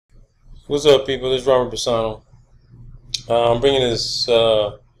What's up, people? This is Robert Bassano. I'm bringing this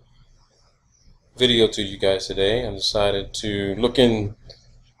video to you guys today. I decided to look into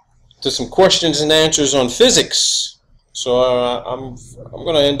some questions and answers on physics. So I'm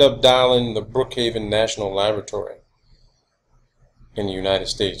going to end up dialing the Brookhaven National Laboratory in the United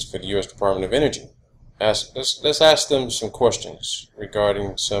States for the U.S. Department of Energy. Let's ask them some questions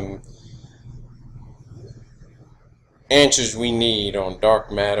regarding some answers we need on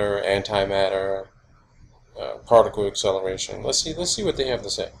dark matter, antimatter, particle acceleration. Let's see what they have to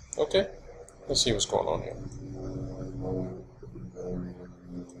say. Okay, let's see what's going on here.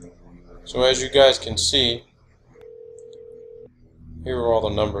 So as you guys can see, here are all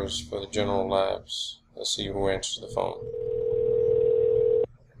the numbers for the general labs. Let's see who answers the phone.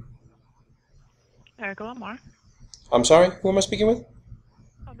 Erica Lamar. I'm sorry, who am I speaking with?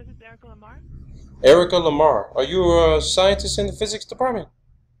 Oh, this is Erica Lamar. Erica Lamar. Are you a scientist in the physics department?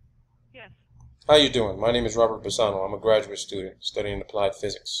 Yes. How you doing? My name is Robert Bassano. I'm a graduate student studying applied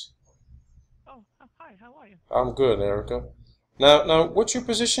physics. Oh, hi. How are you? I'm good, Erica. Now, what's your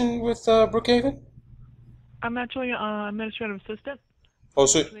position with Brookhaven? I'm actually administrative assistant. Oh,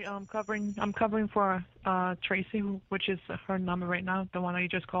 so Actually, I'm covering for Tracy, which is her number right now, the one that you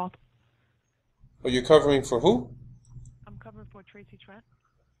just called. you're covering for who? I'm covering for Tracy Trent.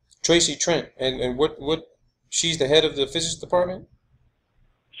 Tracy Trent. And what? She's the head of the physics department?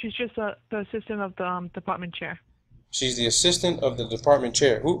 She's just the assistant of the department chair. She's the assistant of the department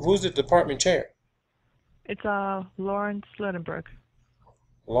chair. Who's the department chair? It's Lawrence Littenberg.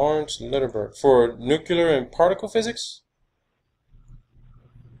 Lawrence Litterberg. For nuclear and particle physics?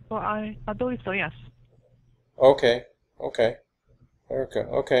 Well, I believe so. Yes. Okay. Erica,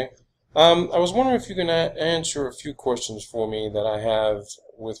 okay. I was wondering if you can answer a few questions for me that I have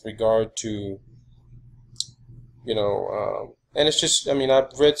with regard to, and it's just,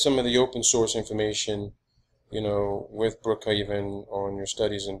 I've read some of the open source information, with Brookhaven on your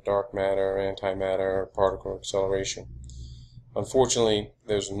studies in dark matter, antimatter, particle acceleration. Unfortunately,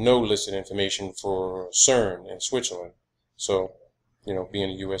 there's no listed information for CERN in Switzerland. So, being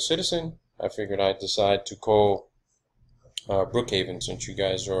a U.S. citizen, I figured I'd decide to call Brookhaven, since you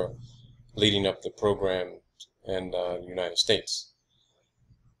guys are leading up the program in the United States.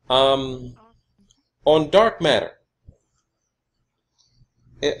 On dark matter,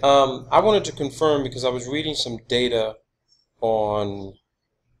 I wanted to confirm because I was reading some data on,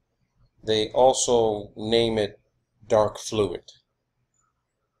 they also name it dark fluid.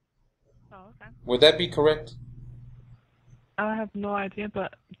 Oh, okay. Would that be correct? I have no idea,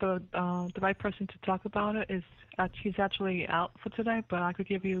 but the right person to talk about it is he's actually out for today. But I could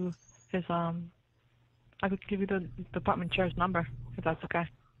give you his the department chair's number if that's okay.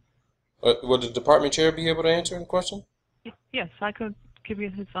 Would the department chair be able to answer the question? Yes, I could give you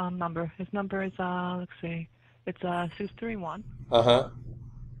his number. His number is let's see, it's 631.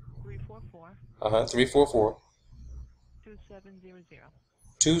 344. 344. 2700.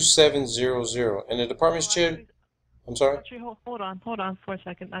 2700. And the department's chair. I'm sorry. Actually, hold on for a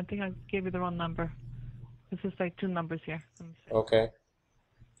second. I think I gave you the wrong number. This is like two numbers here. Let me see. Okay.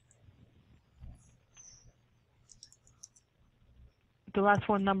 The last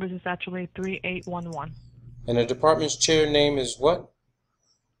four numbers is actually 3811. And the department's chair name is what?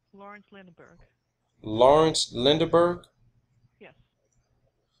 Lawrence Lindenberg. Lawrence Lindenberg? Yes.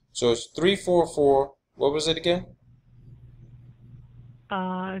 So it's 344. What was it again?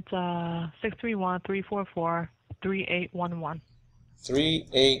 It's 631 344 3811.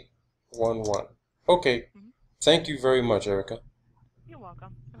 3811. Okay. Mm-hmm. Thank you very much, Erica. You're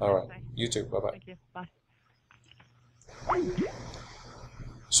welcome. All right. You too. Bye-bye. Thank you. Bye.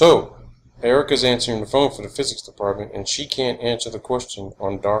 So, Erica's answering the phone for the physics department, and she can't answer the question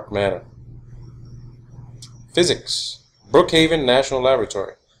on dark matter. Physics. Brookhaven National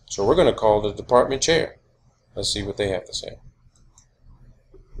Laboratory. So we're going to call the department chair. Let's see what they have to say.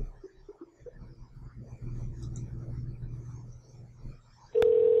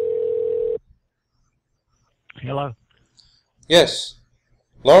 Hello? Yes.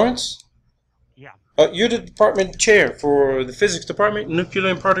 Lawrence? Yeah. You're the department chair for the physics department, nuclear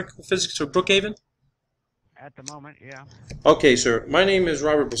and particle physics for Brookhaven? At the moment, yeah. Okay, sir. My name is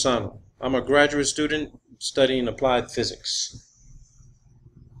Robert Bassano. I'm a graduate student studying applied physics.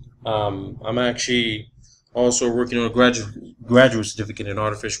 I'm actually also working on a graduate certificate in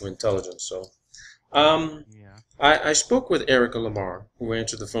artificial intelligence. So, Yeah. I spoke with Erica Lamar, who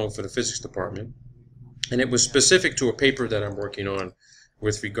answered the phone for the physics department, and it was specific to a paper that I'm working on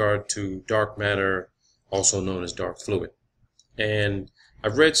with regard to dark matter, also known as dark fluid. And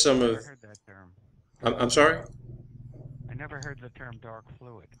I've read some I of... never heard that term. I'm sorry? I never heard the term dark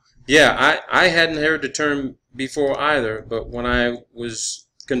fluid. Yeah, I hadn't heard the term before either, but when I was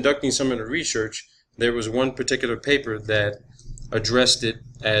conducting some of the research, there was one particular paper that addressed it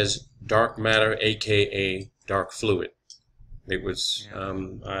as dark matter, aka dark fluid. It was,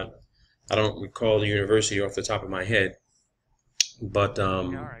 I don't recall the university off the top of my head, but Yeah, all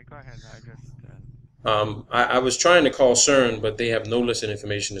right, go ahead. I just I was trying to call CERN, but they have no listed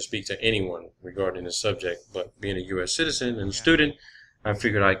information to speak to anyone regarding the subject. But being a U.S. citizen and a student, I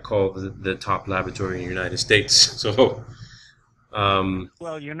figured I'd call the top laboratory in the United States. So,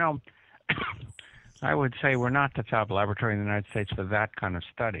 well, you know, I would say we're not the top laboratory in the United States for that kind of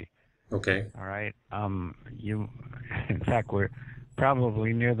study. okay, All right. In fact, we're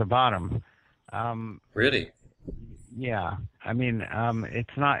probably near the bottom. really? Yeah. I mean,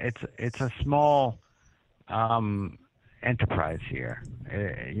 it's not. It's a small enterprise here.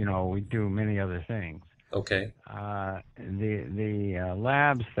 You know, we do many other things. Okay, The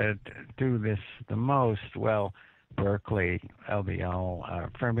labs that do this the most, well, Berkeley,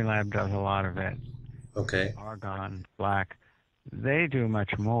 LBL, Fermilab does a lot of it. okay, Argon, Black, they do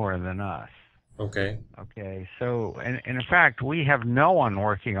much more than us. okay, Okay, so in fact, we have no one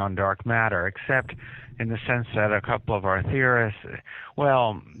working on dark matter except in the sense that a couple of our theorists.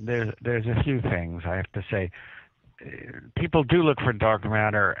 Well, there's a few things I have to say. People do look for dark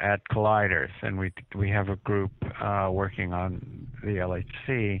matter at colliders, and we have a group working on the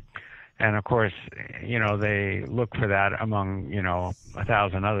LHC, and of course, you know, they look for that among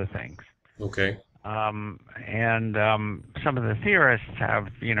 1,000 other things. okay, And some of the theorists have,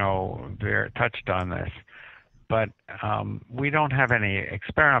 they're touched on this, but we don't have any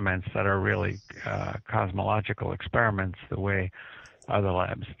experiments that are really cosmological experiments the way other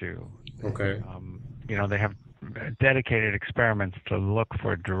labs do. okay, They have dedicated experiments to look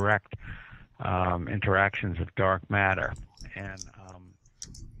for direct interactions of dark matter, and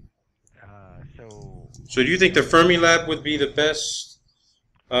So do you think the Fermilab would be the best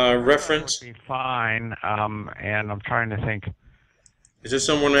reference? That would be fine. And I'm trying to think. Is there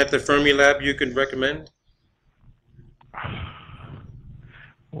someone at the Fermilab you could recommend?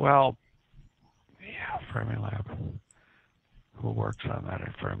 Well, yeah, Fermilab. Who works on that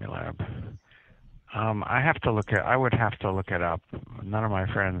at Fermilab? I would have to look it up. None of my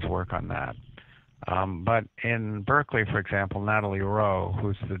friends work on that. But in Berkeley, for example, Natalie Rowe,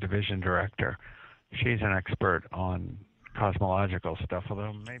 who's the division director, she's an expert on cosmological stuff.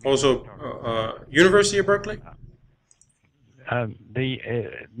 Although maybe Also, University of Berkeley? the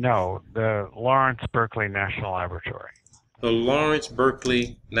Lawrence Berkeley National Laboratory. The Lawrence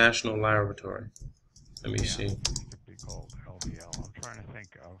Berkeley National Laboratory. Let me see. It could be called LBL. I'm trying to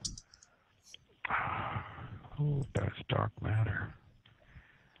think of who does dark matter.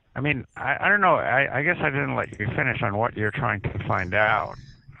 I mean, I don't know. I guess I didn't let you finish on what you're trying to find out.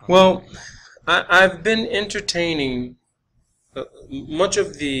 Well, I've been entertaining. Much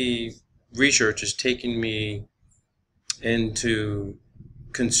of the research is taking me into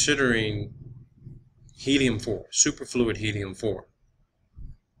considering helium-4, superfluid helium-4.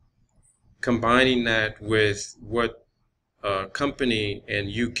 Combining that with what a company in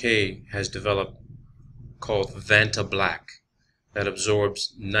UK has developed called Vanta Black that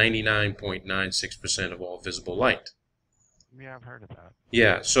absorbs 99.96% of all visible light. Yeah, I've heard of that.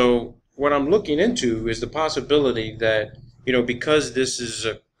 Yeah, so what I'm looking into is the possibility that, because this is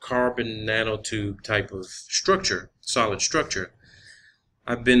a carbon nanotube type of structure, solid structure,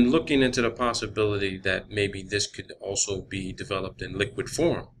 I've been looking into the possibility that maybe this could also be developed in liquid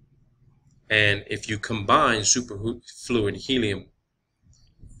form. And if you combine superfluid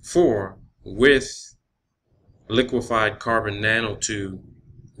helium-4 with liquefied carbon nanotube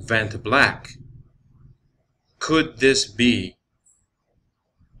Vanta Black, could this be,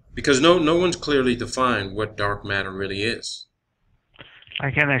 because no one's clearly defined what dark matter really is.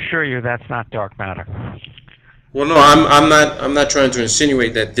 I can assure you that's not dark matter. Well, no, I'm not trying to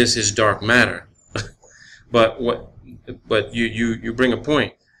insinuate that this is dark matter, but you bring a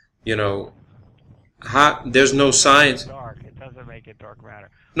point. There's no science. Dark. It doesn't make it dark matter.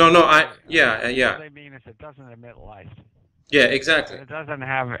 No, What they mean is it doesn't emit light. Yeah, exactly. It doesn't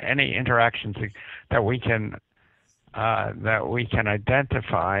have any interactions that we can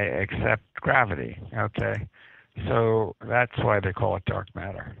identify except gravity. Okay, so that's why they call it dark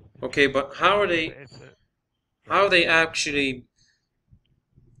matter. Okay, but how are they actually?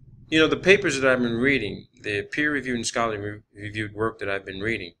 The papers that I've been reading, the peer-reviewed and scholarly-reviewed work that I've been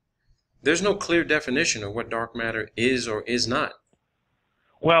reading, there's no clear definition of what dark matter is or is not.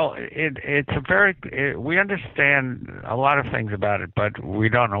 Well, we understand a lot of things about it, but we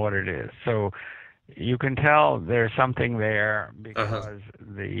don't know what it is. So, you can tell there's something there because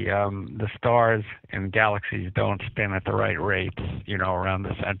the stars and galaxies don't spin at the right rates, around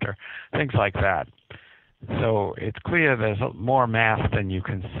the center, things like that. So it's clear there's more mass than you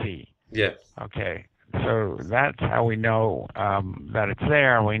can see. Yeah. Okay. So that's how we know that it's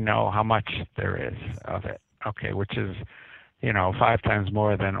there, and we know how much there is of it. Okay, which is, 5 times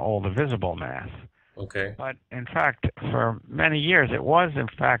more than all the visible mass. Okay. But in fact, for many years, it was in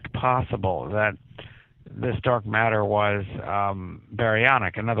fact possible that this dark matter was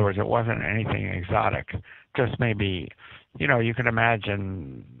baryonic. In other words, it wasn't anything exotic. Just maybe, you could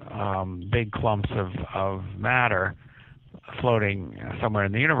imagine big clumps of matter floating somewhere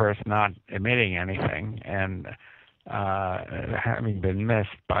in the universe, not emitting anything, and having been missed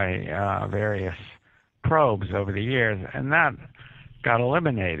by various probes over the years, and that got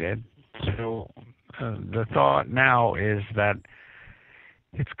eliminated. So the thought now is that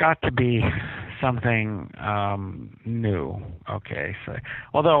it's got to be something new. Okay, so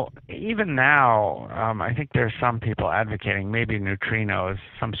although even now, I think there's some people advocating maybe neutrinos,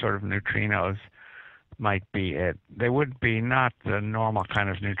 some sort of neutrinos might be it. They would be not the normal kind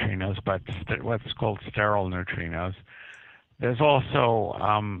of neutrinos, but what's called sterile neutrinos. There's also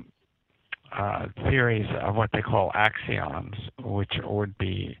theories of what they call axions, which would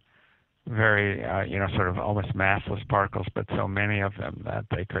be very, sort of almost massless particles, but so many of them that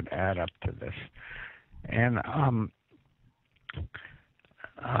they could add up to this. And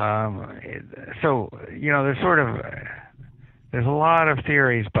so, there's a lot of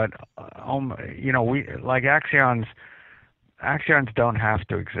theories, but, we like axions don't have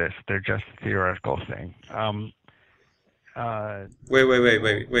to exist. They're just a theoretical thing.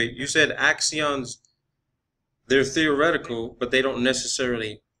 Wait. You said axions, they're theoretical, but they don't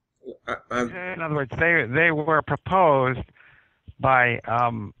necessarily... In other words, they were proposed by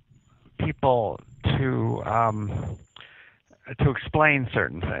people to explain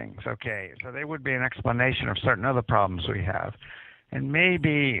certain things. Okay, so they would be an explanation of certain other problems we have, and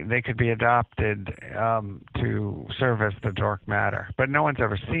maybe they could be adopted to serve as the dark matter. But no one's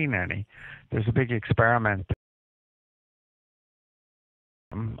ever seen any. There's a big experiment,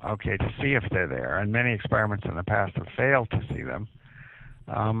 to see if they're there, and many experiments in the past have failed to see them.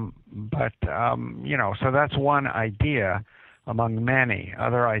 So that's one idea among many.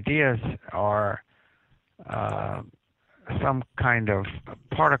 Other ideas are some kind of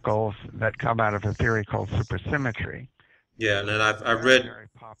particles that come out of a theory called supersymmetry. Yeah, and then I've read...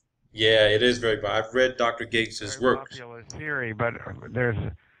 Yeah, it is very popular. I've read Dr. Gates's work. Popular theory, but there's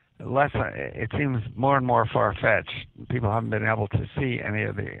less. It seems more and more far-fetched. People haven't been able to see any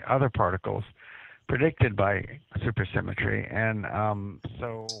of the other particles predicted by supersymmetry, and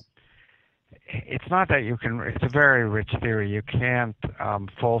so it's not that you can. It's a very rich theory. You can't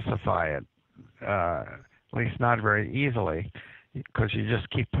falsify it, at least not very easily, because you just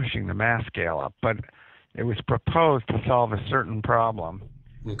keep pushing the mass scale up. But it was proposed to solve a certain problem.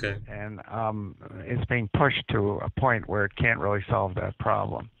 Okay. And it's being pushed to a point where it can't really solve that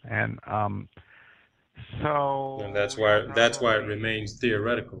problem, and so. And that's why it remains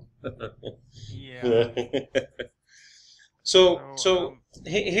theoretical. Yeah. So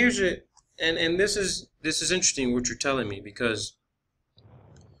here's it, and this is interesting what you're telling me, because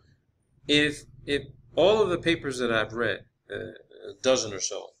if all of the papers that I've read, a dozen or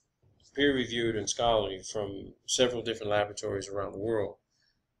so, peer-reviewed and scholarly from several different laboratories around the world,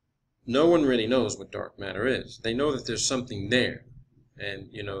 no one really knows what dark matter is. They know that there's something there, and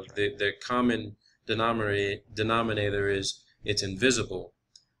the common denominator is it's invisible,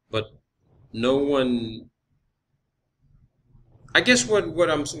 but no one. I guess what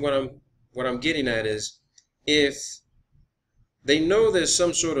I'm getting at is, if they know there's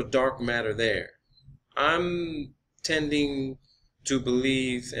some sort of dark matter there, I'm tending to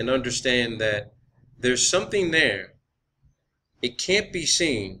believe and understand that there's something there. It can't be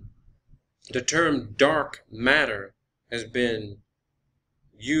seen. The term dark matter has been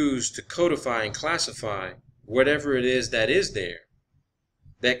used to codify and classify whatever it is that is there,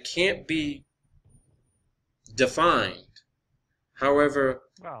 that can't be defined. However,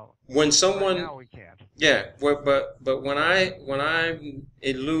 when someone, now we can't. Yeah, but when I'm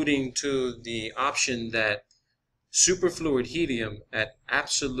alluding to the option that superfluid helium at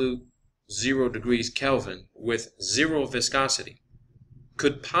absolute 0 degrees Kelvin with 0 viscosity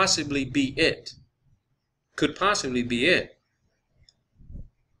could possibly be it.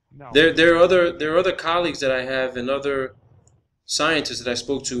 No. There are other colleagues that I have and other scientists that I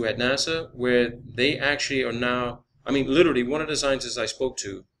spoke to at NASA, where they actually are now. I mean, literally, one of the scientists I spoke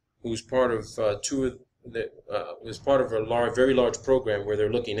to, who's part of was part of a very large program where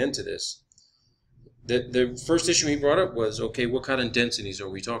they're looking into this. The first issue he brought up was, okay, what kind of densities are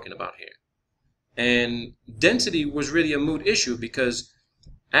we talking about here? And density was really a moot issue because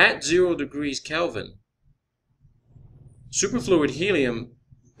at 0 degrees Kelvin, superfluid helium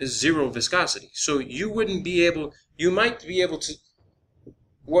is zero viscosity. So you wouldn't be able, you might be able to,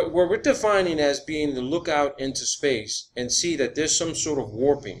 what we're defining as being to look out into space and see that there's some sort of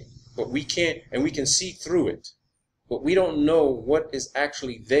warping, but we can't, and we can see through it. But we don't know what is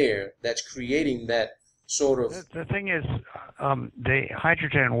actually there that's creating that sort of... The thing is, the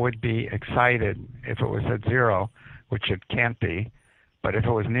hydrogen would be excited if it was at zero, which it can't be, but if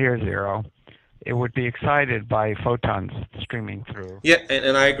it was near zero, it would be excited by photons streaming through. Yeah,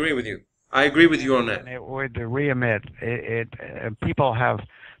 and I agree with you. I agree with you on that. And it would re-emit. People have,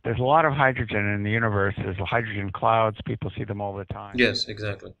 there's a lot of hydrogen in the universe. There's hydrogen clouds. People see them all the time. Yes,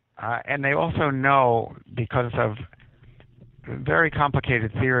 exactly. And they also know, because of very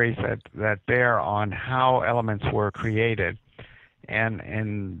complicated theories that bear on how elements were created, and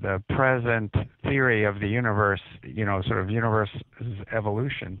in the present theory of the universe, sort of universe's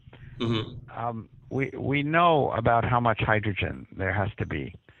evolution, we know about how much hydrogen there has to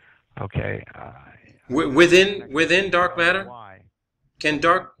be. Okay. Within dark matter, why?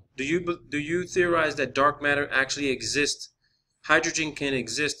 Do you theorize that dark matter actually exists? Hydrogen can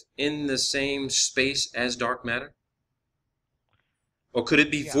exist in the same space as dark matter? Or could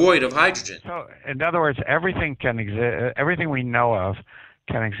it be void of hydrogen? So, in other words, everything can exist. Everything we know of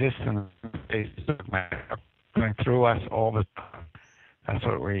can exist in space of dark matter, going through us all the time.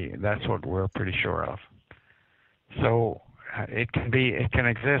 That's what we're pretty sure of. So it can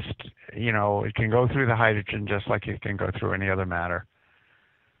exist. It can go through the hydrogen just like it can go through any other matter.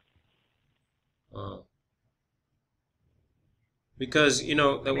 Because you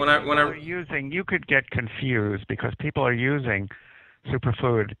could get confused because people are using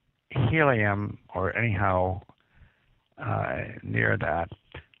superfluid helium, or anyhow near that,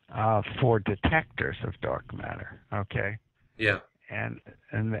 for detectors of dark matter. Okay. Yeah. And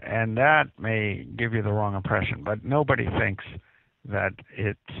that may give you the wrong impression, but nobody thinks that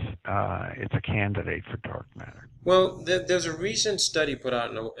it's a candidate for dark matter. Well, there's a recent study put out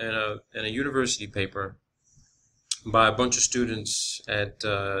in a university paper by a bunch of students at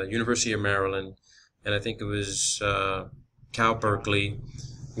University of Maryland, and I think it was Cal Berkeley,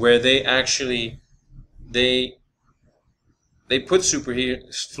 where they actually they put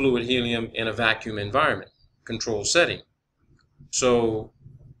superfluid helium in a vacuum environment, control setting. So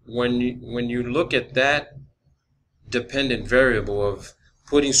when you look at that dependent variable of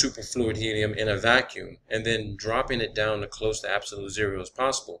putting superfluid helium in a vacuum and then dropping it down to close to absolute zero as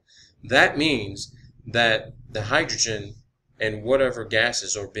possible, that means that the hydrogen and whatever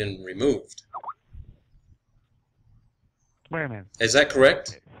gases are being removed. Wait a minute. Is that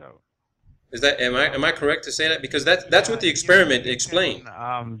correct? Okay, am I correct to say that? Because that's what the experiment explained.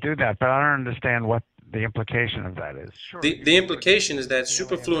 Do that, but I don't understand what the implication of that is. Sure. The implication is that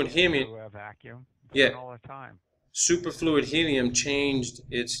superfluid helium. Vacuum. Yeah. All the time. Superfluid helium changed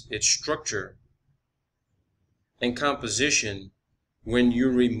its structure and composition when you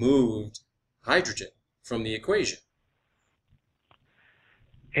removed hydrogen from the equation.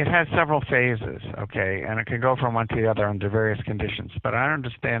 It has several phases, okay, and it can go from one to the other under various conditions. But I don't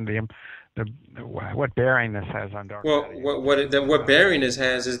understand what bearing this has on dark matter. Well, what bearing this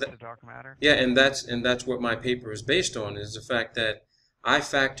has is that dark matter. Yeah, and that's what my paper is based on, is the fact that I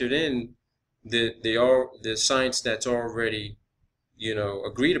factored in the science that's already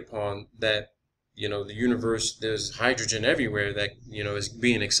agreed upon, that the universe, there's hydrogen everywhere that is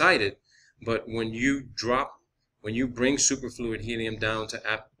being excited, but when you bring superfluid helium down to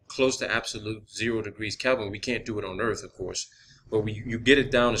close to absolute 0 degrees Kelvin, we can't do it on Earth, of course, but you get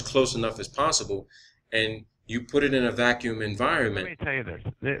it down as close enough as possible, and you put it in a vacuum environment. Let me tell you this: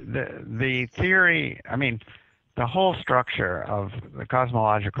 the theory, I mean, the whole structure of the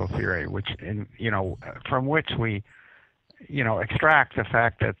cosmological theory, from which we, extract the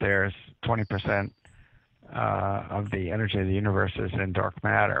fact that there's 20% of the energy of the universe is in dark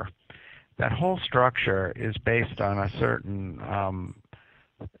matter. That whole structure is based on a certain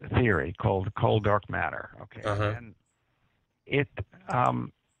theory called cold dark matter. Okay, and it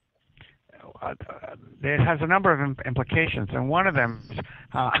has a number of implications, and one of them is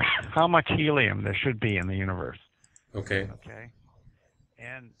how much helium there should be in the universe. Okay. Okay,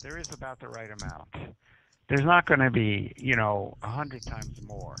 and there is about the right amount. There's not going to be 100 times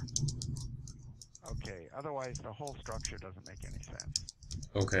more. Okay, otherwise the whole structure doesn't make any sense.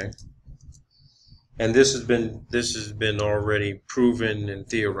 Okay. And this has been already proven and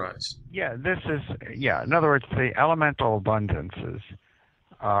theorized. Yeah, in other words, the elemental abundances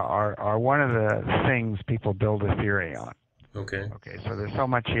are one of the things people build a theory on. Okay. Okay, so there's so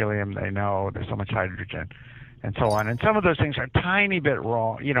much helium, they know, there's so much hydrogen, and so on. And some of those things are a tiny bit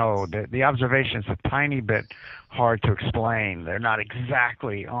wrong. You know, the observation's a tiny bit hard to explain. They're not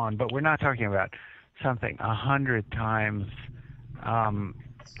exactly on, but we're not talking about something 100 times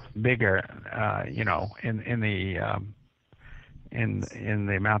bigger, you know, in the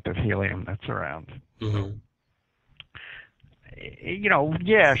amount of helium that's around. Mm-hmm. You know,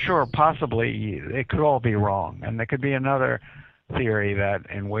 yeah, sure, possibly it could all be wrong, and there could be another theory that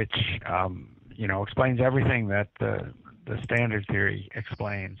in which you know, explains everything that the standard theory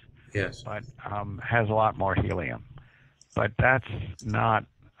explains. Yes. But has a lot more helium. But that's not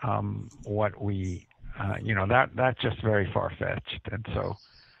what we, you know, that's just very far-fetched, and so.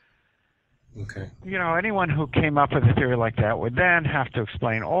 Okay. You know, anyone who came up with a theory like that would then have to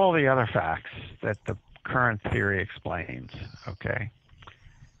explain all the other facts that the current theory explains, okay?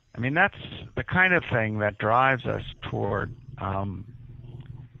 I mean, that's the kind of thing that drives us toward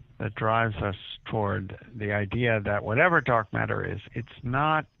the idea that whatever dark matter is, it's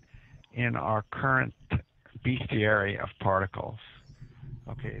not in our current bestiary of particles.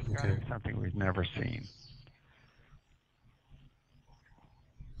 Okay, it's got to be something we've never seen.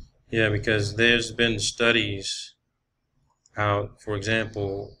 Yeah, because there's been studies out, for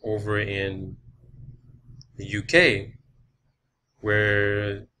example, over in the UK,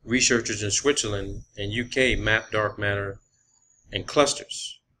 where researchers in Switzerland and UK mapped dark matter in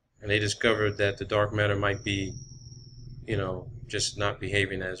clusters, and they discovered that the dark matter might be, you know, just not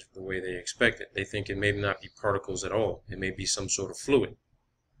behaving as the way they expected. They think it may not be particles at all. It may be some sort of fluid.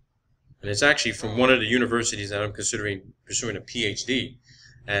 And it's actually from one of the universities that I'm considering pursuing a PhD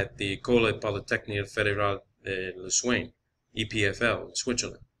at the École Polytechnique Fédérale de Lausanne, EPFL, in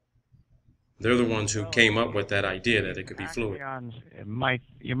Switzerland. They're the ones who came up with that idea that it could be fluid.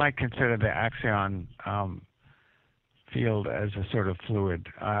 You might consider the axion field as a sort of fluid.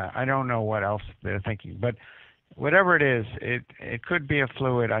 I don't know what else they're thinking, but whatever it is, it could be a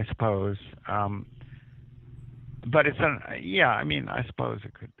fluid, I suppose. But it's yeah, I mean, I suppose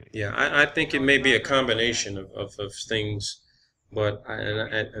it could be. Yeah, I think it may be a combination of things, but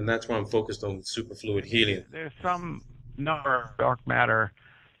and that's why I'm focused on superfluid helium. There's some number of dark matter,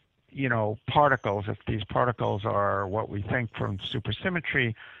 you know, particles. If these particles are what we think from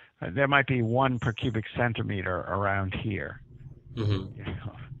supersymmetry, there might be 1 per cubic centimeter around here. Mm-hmm. You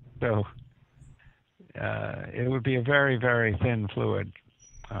know? So it would be a very, very thin fluid,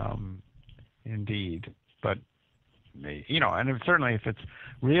 indeed. But you know, and certainly if it's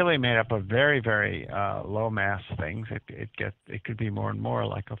really made up of very, very low mass things, it could be more and more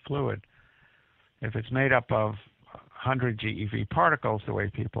like a fluid. If it's made up of 100 GeV particles, the way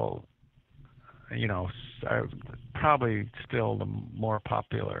people, you know, are probably still the more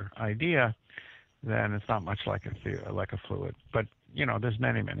popular idea, then it's not much like a fluid. But you know, there's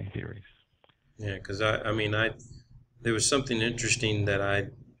many, many theories. Yeah, because I mean, there was something interesting that I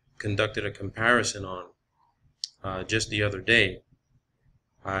conducted a comparison on just the other day.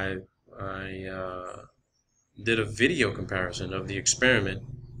 I did a video comparison of the experiment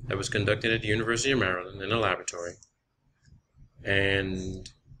that was conducted at the University of Maryland in a laboratory, and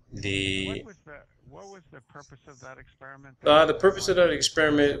what was the purpose of that experiment? The purpose of that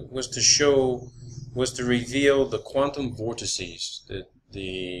experiment was to reveal the quantum vortices,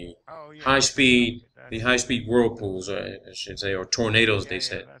 the high speed whirlpools, I should say, or tornadoes, they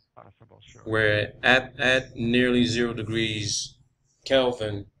said, that's possible, sure. where at nearly 0 degrees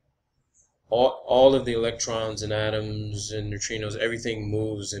Kelvin, all of the electrons and atoms and neutrinos, everything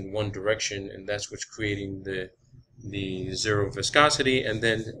moves in one direction, and that's what's creating the zero viscosity. And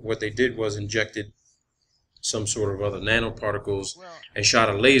then what they did was injected some sort of other nanoparticles and shot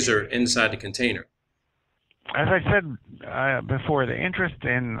a laser inside the container. As I said before, the interest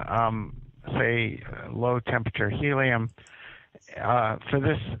in, say, low temperature helium for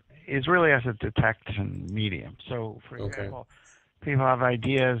this is really as a detection medium. So, for example, people have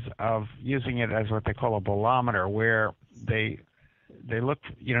ideas of using it as what they call a bolometer, where they look,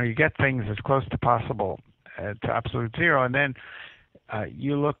 you know, you get things as close to possible to absolute zero, and then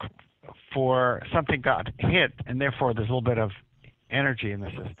you look for something got hit, and therefore there's a little bit of energy in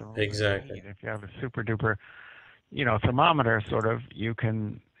the system. Exactly. If you have a super duper, you know, thermometer, sort of, you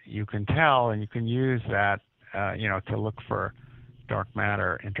can tell, and you can use that, you know, to look for dark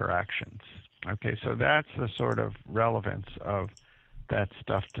matter interactions. Okay, so that's the sort of relevance of that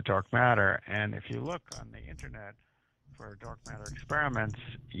stuff to dark matter. And if you look on the internet for dark matter experiments,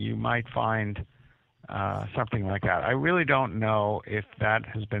 you might find something like that. I really don't know if that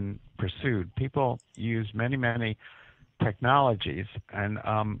has been pursued. People use many, many technologies, and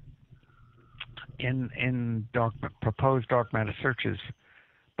in proposed dark matter searches,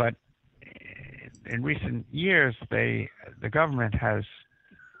 but in recent years, the government has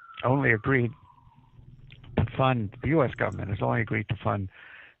only agreed to fund, the U.S. government has only agreed to fund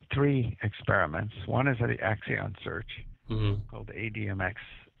 3 experiments. One is the Axion search, called ADMX,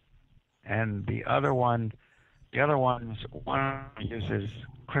 and one uses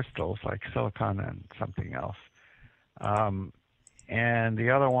crystals like silicon and something else, and the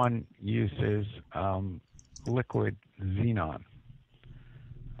other one uses liquid xenon.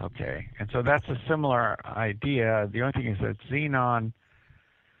 Okay, and so that's a similar idea. The only thing is that xenon,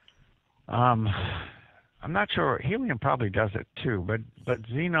 I'm not sure, helium probably does it too, but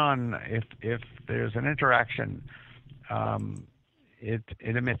xenon, if there's an interaction, it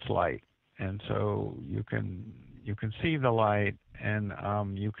emits light, and so you can see the light, and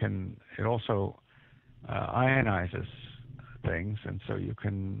it also ionizes things, and so you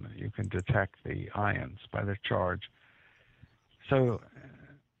can detect the ions by their charge. So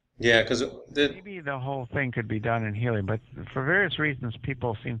yeah, because maybe the whole thing could be done in helium, but for various reasons,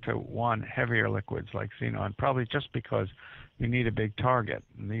 people seem to want heavier liquids like xenon, probably just because you need a big target,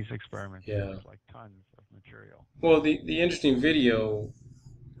 and these experiments use like tons of material. Well, the interesting video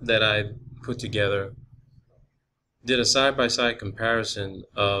that I put together did a side-by-side comparison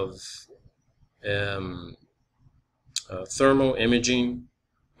of thermal imaging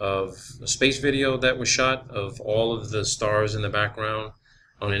of a space video that was shot of all of the stars in the background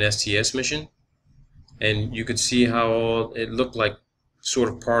on an STS mission, and you could see how it looked like sort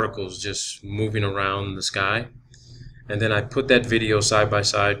of particles just moving around the sky. And then I put that video side by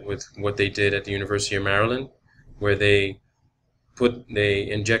side with what they did at the University of Maryland, where they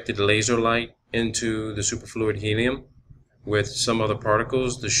injected laser light into the superfluid helium with some other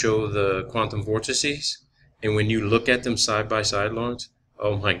particles to show the quantum vortices. And when you look at them side by side, Lawrence,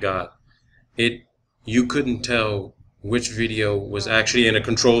 oh my God, you couldn't tell which video was actually in a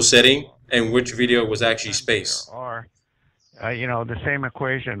control setting and which video was actually space. Or, the same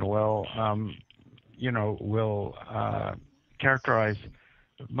equation will characterize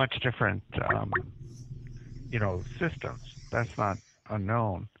much different, systems. That's not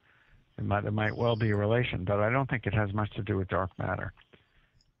unknown. There might well be a relation, but I don't think it has much to do with dark matter.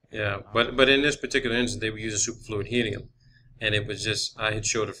 Yeah, but in this particular instance, they were using superfluid helium, and it was just, I had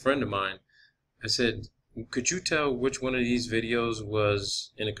showed a friend of mine. I said, could you tell which one of these videos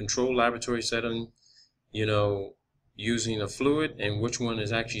was in a controlled laboratory setting, using a fluid, and which one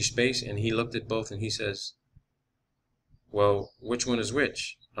is actually space? And he looked at both and he says, well, which one is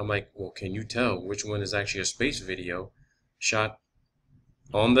which? I'm like, well, can you tell which one is actually a space video shot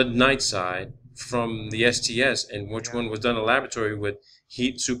on the night side from the STS, and which one was done in a laboratory with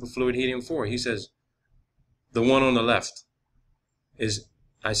superfluid helium-4? He says, the one on the left is,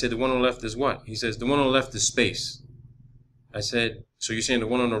 I said, the one on the left is what? He says, the one on the left is space. I said, so you're saying the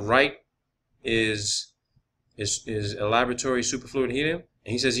one on the right is a laboratory superfluid helium?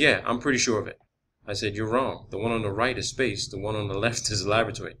 And he says, yeah, I'm pretty sure of it. I said, you're wrong. The one on the right is space. The one on the left is a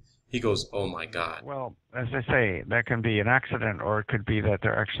laboratory. He goes, oh my God. Well, as I say, that can be an accident, or it could be that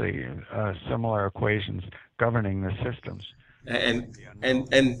there are actually similar equations governing the systems. And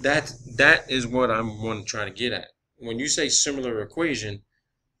that is what I'm want to try to get at. When you say similar equation,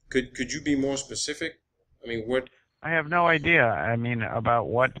 could you be more specific? I mean, what? I have no idea. I mean, about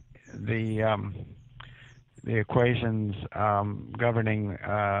what the equations governing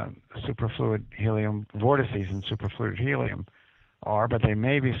superfluid helium vortices in superfluid helium are, but they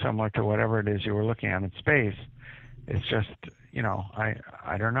may be similar to whatever it is you were looking at in space. It's just,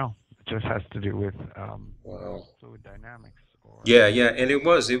 I don't know. It just has to do with fluid dynamics. Yeah, and it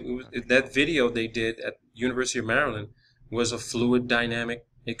was that video they did at University of Maryland was a fluid dynamic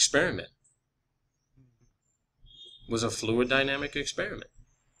experiment.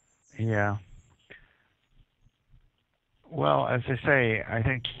 Yeah. Well, as I say, I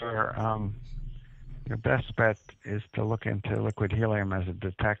think your best bet is to look into liquid helium as a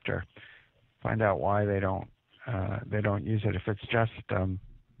detector. Find out why they don't use it. If it's just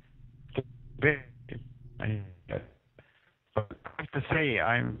big, but I have to say,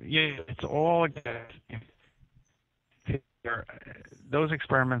 it's all against. Those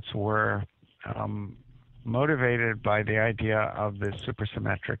experiments were motivated by the idea of this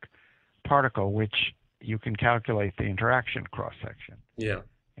supersymmetric particle, which you can calculate the interaction cross-section. Yeah.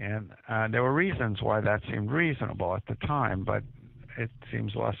 And there were reasons why that seemed reasonable at the time, but it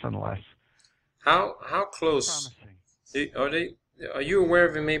seems less and less. How close are you aware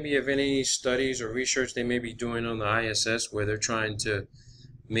of maybe of any studies or research they may be doing on the ISS where they're trying to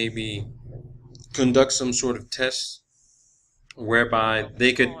maybe conduct some sort of tests whereby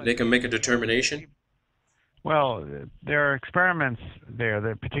they can make a determination. Well, there are experiments there,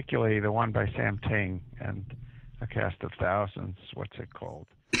 that particularly the one by Sam Ting and a cast of thousands. What's it called?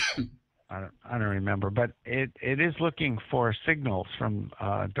 I don't remember, but it is looking for signals from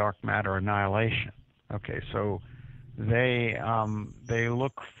dark matter annihilation. Okay, so they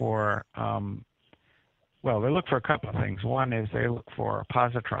look for they look for a couple of things. One is they look for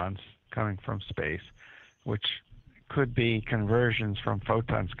positrons coming from space, which could be conversions from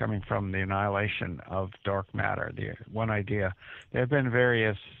photons coming from the annihilation of dark matter. The one idea, there have been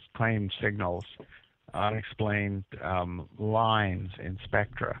various claimed signals, unexplained lines in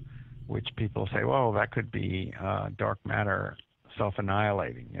spectra, which people say, well, that could be dark matter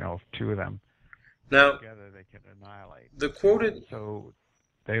self-annihilating. You know, two of them now together they can annihilate. The quoted. So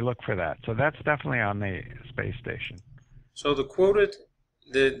they look for that. So that's definitely on the space station. So the quoted,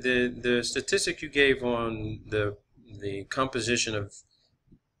 the statistic you gave on the composition of,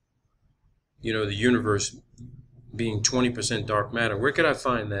 the universe being 20% dark matter. Where could I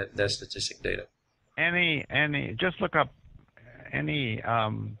find that statistic data? Just look up any.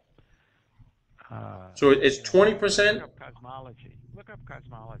 So it's 20%. Look up cosmology. Look up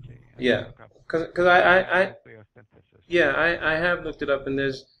cosmology. Yeah, because I have looked it up, and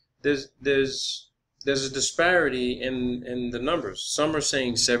there's a disparity in the numbers. Some are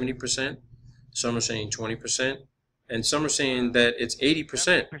saying 70%, some are saying 20%, and some are saying that it's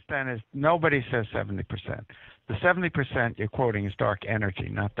 80%. 70% is, nobody says 70%. The 70% you're quoting is dark energy,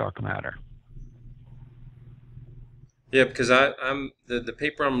 not dark matter. Yeah, because the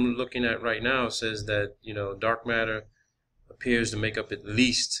paper I'm looking at right now says that dark matter appears to make up at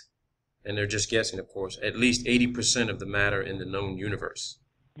least, and they're just guessing, of course, at least 80% of the matter in the known universe.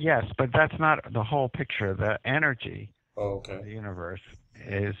 Yes, but that's not the whole picture. The energy of the universe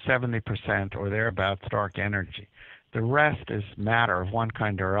is 70% or thereabouts dark energy. The rest is matter of one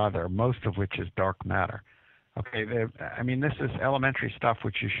kind or other, most of which is dark matter. Okay, this is elementary stuff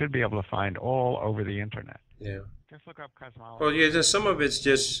which you should be able to find all over the internet. Yeah. Just look up cosmology. Well, yeah, some of it's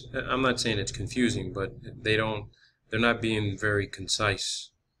just, I'm not saying it's confusing, but they're not being very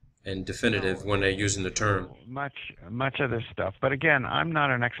concise and definitive when they're using the term. Much of this stuff. But again, I'm not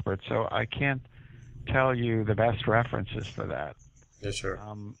an expert, so I can't tell you the best references for that. Yes, sir.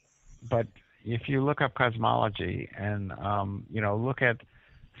 But if you look up cosmology and, look at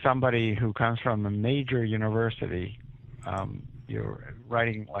somebody who comes from a major university, you're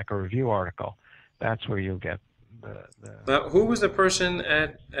writing like a review article, that's where you'll get Now, who was the person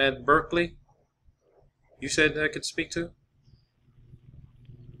at Berkeley you said I could speak to?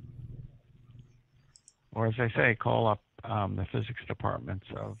 Or as I say, call up the physics departments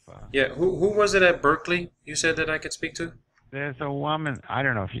of... Yeah, who was it at Berkeley you said that I could speak to? There's a woman, I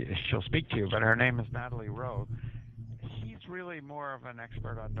don't know if she'll speak to you, but her name is Natalie Rove. She's really more of an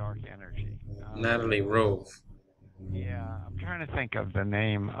expert on dark energy. Natalie Rove. Yeah, I'm trying to think of the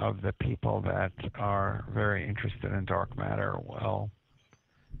name of the people that are very interested in dark matter. Well,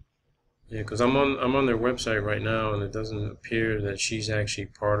 yeah, because I'm on their website right now, and it doesn't appear that she's actually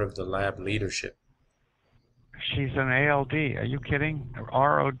part of the lab leadership. She's an ALD. Are you kidding?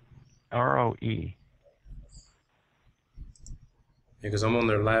 ROE. Yeah, because I'm on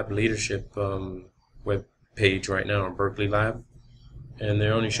their lab leadership web page right now on Berkeley Lab. And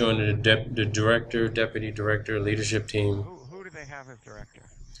they're only showing the director, deputy director, leadership team. Who do they have as director?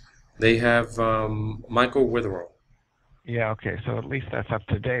 They have Michael Witherell. Yeah, okay, so at least that's up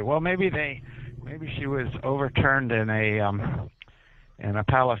to date. Well, maybe she was overturned in a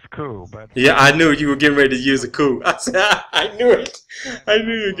palace coup, but yeah, I knew you were getting ready to use a coup. I knew it. I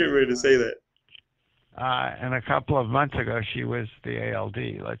knew you were getting ready to say that. And a couple of months ago, she was the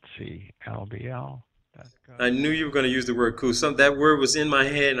ALD. Let's see, LBL. I knew you were going to use the word coup. That word was in my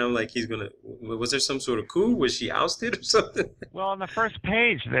head, and I'm like, was there some sort of coup? Was she ousted or something? Well, on the first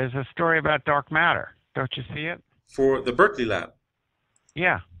page, there's a story about dark matter. Don't you see it? For the Berkeley Lab.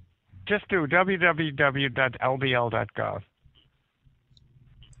 Yeah. Just do www.lbl.gov.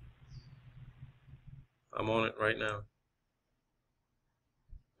 I'm on it right now.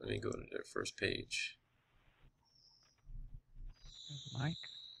 Let me go to their first page. Mike?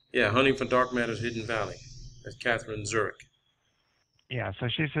 Yeah, Hunting for Dark Matter's Hidden Valley. That's Catherine Zurich. Yeah, so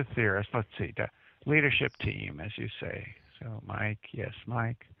she's a theorist. Let's see. The leadership team, as you say. So Mike, yes,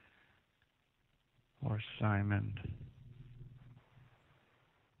 Mike. Or Simon.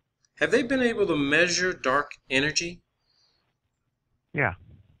 Have they been able to measure dark energy? Yeah.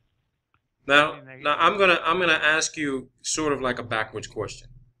 Now I'm gonna ask you sort of like a backwards question.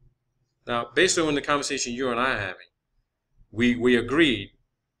 Now, based on the conversation you and I are having, we agreed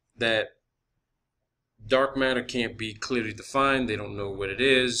that dark matter can't be clearly defined. They don't know what it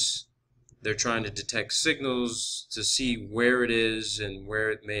is. They're trying to detect signals to see where it is and where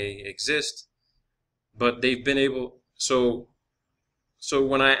it may exist. But they've been able, so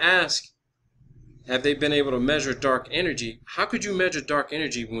when I ask, have they been able to measure dark energy? How could you measure dark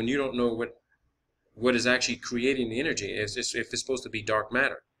energy when you don't know what is actually creating the energy, if it's supposed to be dark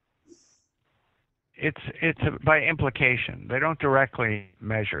matter? It's by implication. They don't directly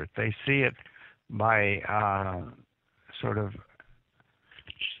measure it. They see it by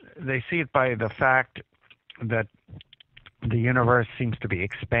they see it by the fact that the universe seems to be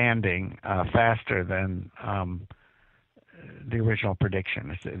expanding faster than the original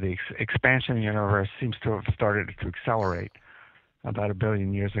prediction. The expansion of the universe seems to have started to accelerate about 1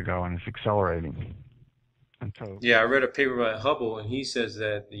 billion years ago, and it's accelerating. And so, yeah, I read a paper by Hubble, and he says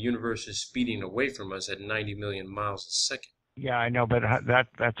that the universe is speeding away from us at 90 million miles a second. Yeah, I know, but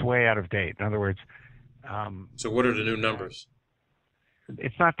that's way out of date. In other words, so what are the new numbers?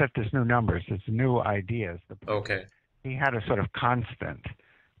 It's not that there's new numbers; it's new ideas. Okay. He had a sort of constant,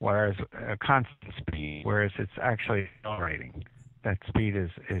 whereas a constant speed, whereas it's actually accelerating. That speed is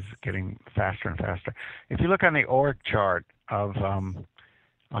getting faster and faster. If you look on the org chart of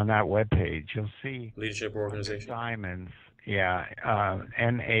on that web page, you'll see leadership organization. Diamonds, yeah,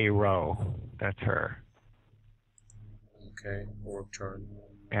 N.A. Rowe, that's her. Okay, org chart.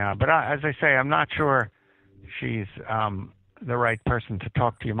 Yeah, but as I say, I'm not sure she's the right person to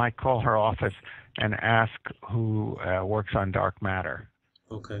talk to. You might call her office and ask who works on dark matter.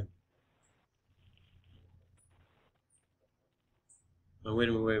 Okay. Oh, wait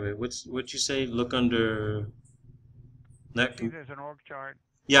a minute, wait. What'd you say? Look under. See, there's an org chart.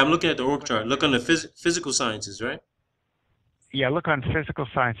 Yeah, I'm looking at the org chart. Look under physical sciences, right? Yeah, look on physical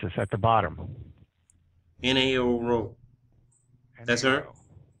sciences at the bottom. N.A.O. Rowe. That's her?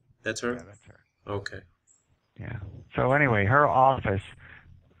 That's her? Yeah, that's her. Okay. Yeah. So anyway, her office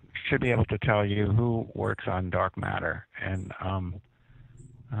should be able to tell you who works on dark matter, and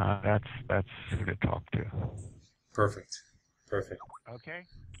that's who to talk to. Perfect. Perfect. Okay.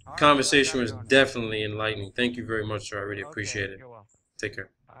 Conversation was definitely enlightening. Thank you very much, sir. I really appreciate it. You're welcome. Take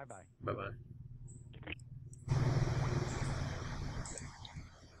care. Bye-bye. Bye-bye.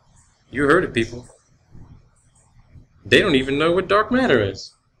 You heard it, people. They don't even know what dark matter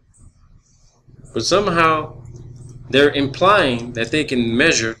is. But somehow they're implying that they can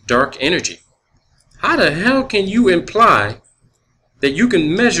measure dark energy. How the hell can you imply that you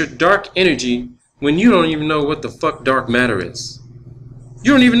can measure dark energy when you don't even know what the fuck dark matter is?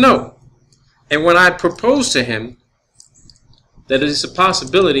 You don't even know. And when I proposed to him that it's a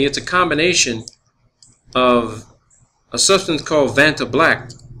possibility, it's a combination of a substance called Vanta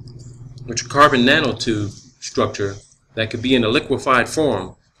Black, which is a carbon nanotube structure that could be in a liquefied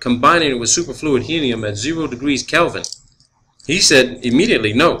form, combining it with superfluid helium at 0 degrees Kelvin. He said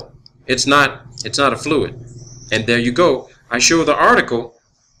immediately, no, it's not a fluid. And there you go. I show the article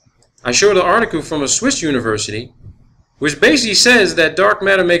from a Swiss university, which basically says that dark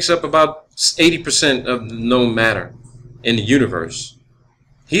matter makes up about 80% of the known matter in the universe.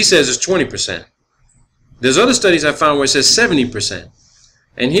 He says it's 20%. There's other studies I found where it says 70%.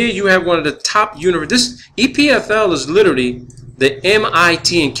 And here you have one of the top universities. This EPFL is literally the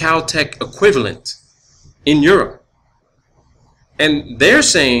MIT and Caltech equivalent in Europe. And they're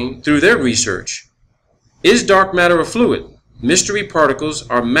saying, through their research, is dark matter a fluid? Mystery particles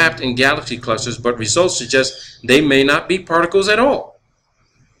are mapped in galaxy clusters, but results suggest they may not be particles at all.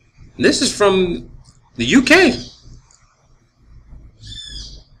 This is from the UK.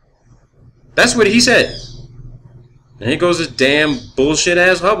 That's what he said. And here goes this damn bullshit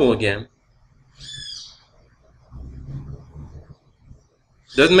ass Hubble again.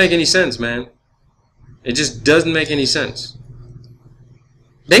 Doesn't make any sense, man. It just doesn't make any sense.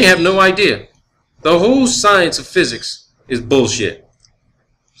 They have no idea. The whole science of physics is bullshit.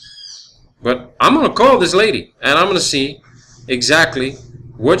 But I'm going to call this lady, and I'm going to see exactly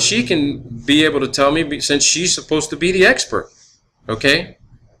what she can be able to tell me, since she's supposed to be the expert. Okay?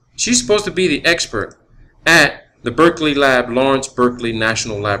 She's supposed to be the expert at the Berkeley Lab, Lawrence Berkeley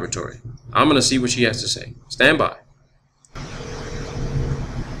National Laboratory. I'm going to see what she has to say. Stand by.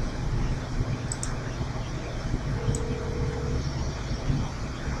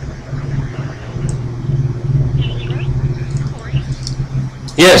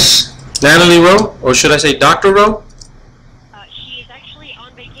 Yes, Natalie Rowe, or should I say Dr. Rowe? She is actually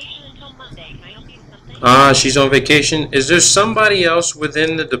on vacation until Monday. Can I help you with something? She's on vacation. Is there somebody else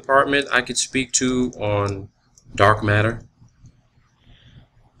within the department I could speak to on dark matter?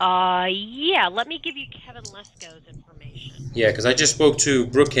 Yeah, let me give you Kevin Lesko's information. Yeah, because I just spoke to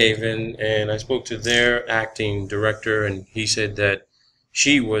Brookhaven, and I spoke to their acting director, and he said that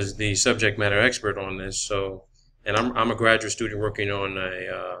she was the subject matter expert on this. So, and I'm a graduate student working on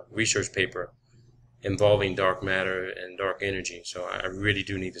a research paper involving dark matter and dark energy. So I really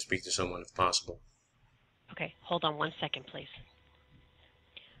do need to speak to someone if possible. Okay, hold on 1 second, please.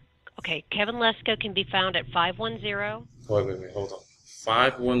 Okay, Kevin Lesko can be found at 510. Wait, hold on.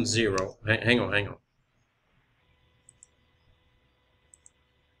 510. Hang on.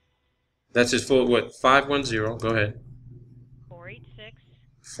 That's his full, what, 510, go ahead. 486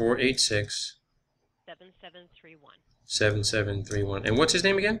 486 7731. 7731. And what's his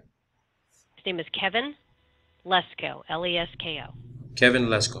name again? His name is Kevin Lesko, Lesko. Kevin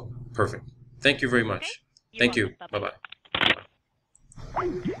Lesko. Perfect. Thank you very much. Okay. Thank you. Welcome. Bye-bye.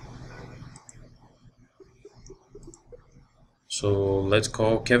 Bye-bye. So let's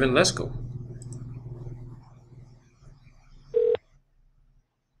call Kevin Lesko.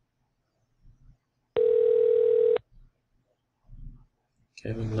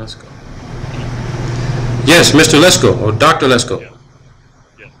 Kevin Lesko. Yes, Mr. Lesko, or Dr. Lesko.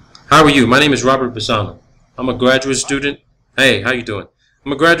 Yes. How are you? My name is Robert Bassano. I'm a graduate student. Hey, how you doing?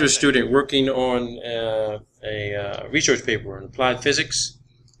 I'm a graduate student working on a research paper on applied physics,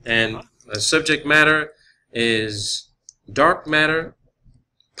 and the subject matter is dark matter,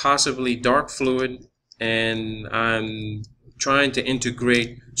 possibly dark fluid, and I'm trying to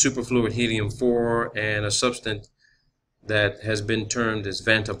integrate superfluid helium-4 and a substance that has been termed as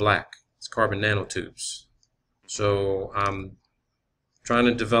Vanta Black. It's carbon nanotubes. So I'm trying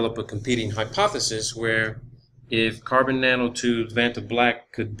to develop a competing hypothesis where if carbon nanotubes Vanta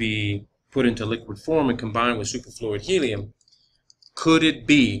Black could be put into liquid form and combined with superfluid helium, could it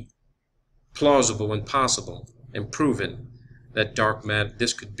be plausible and possible and proven that dark matter,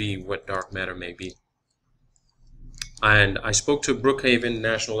 this could be what dark matter may be? And I spoke to Brookhaven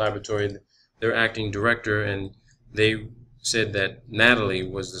National Laboratory, their acting director, and they said that Natalie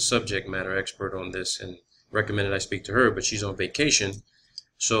was the subject matter expert on this and recommended I speak to her, but she's on vacation.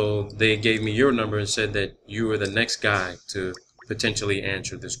 So they gave me your number and said that you were the next guy to potentially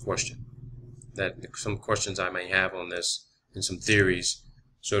answer this question, that some questions I may have on this and some theories,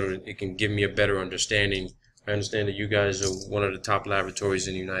 so that it can give me a better understanding. I understand that you guys are one of the top laboratories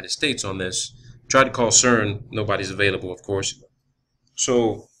in the United States on this. Tried to call CERN, nobody's available, of course.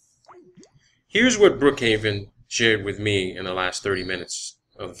 So here's what Brookhaven shared with me in the last 30 minutes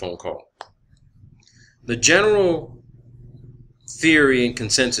of the phone call. The general theory and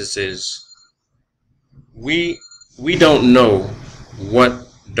consensus is we don't know what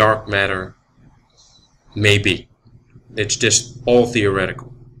dark matter may be. It's just all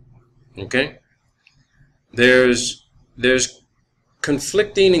theoretical. Okay? There's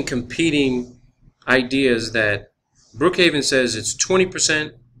conflicting and competing ideas that Brookhaven says it's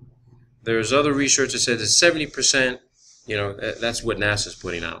 20%. There's other research that says it's 70%. You know, that's what NASA's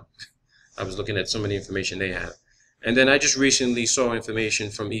putting out. I was looking at some of the information they have. And then I just recently saw information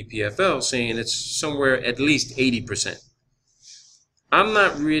from EPFL saying it's somewhere at least 80%. I'm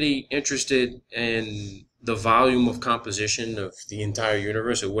not really interested in the volume of composition of the entire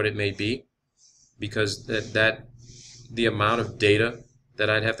universe or what it may be, because the amount of data that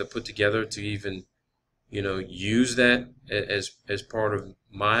I'd have to put together to even, you know, use that as part of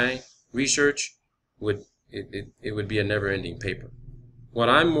my research would be a never-ending paper. What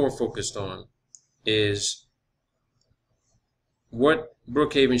I'm more focused on is what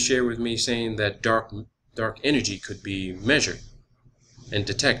Brookhaven shared with me, saying that dark energy could be measured and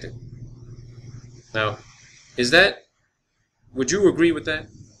detected. Now, would you agree with that?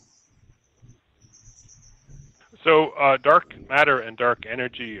 So dark matter and dark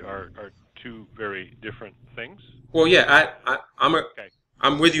energy are two very different things. Well, yeah, Okay.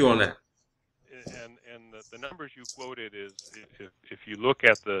 I'm with you on that. And the numbers you quoted is if you look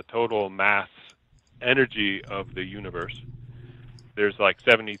at the total mass energy of the universe, there's like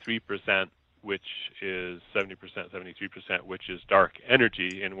 73%, which is 70%, 73%, which is dark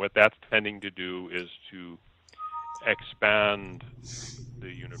energy, and what that's tending to do is to expand the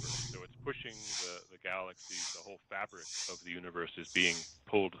universe. So it's pushing the galaxies, the whole fabric of the universe is being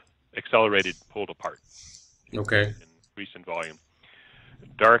pulled apart. Okay. Increase in volume.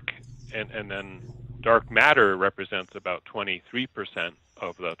 And then dark matter represents about 23%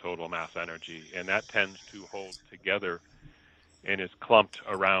 of the total mass energy, and that tends to hold together and is clumped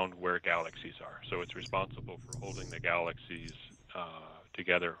around where galaxies are. So it's responsible for holding the galaxies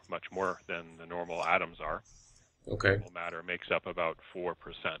together much more than the normal atoms are. Okay. Normal matter makes up about 4%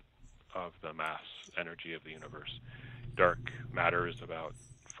 of the mass energy of the universe. Dark matter is about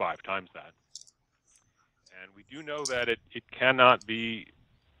 5 times that. And we do know that it cannot be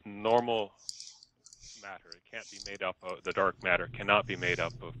normal matter. It can't be made up of, the dark matter cannot be made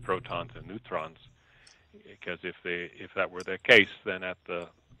up of protons and neutrons, because if that were the case, then at the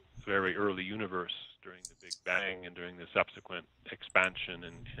very early universe, during the Big Bang and during the subsequent expansion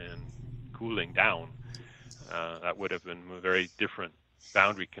and cooling down, that would have been very different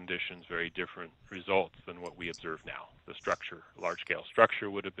boundary conditions, very different results than what we observe now. The structure, large-scale structure,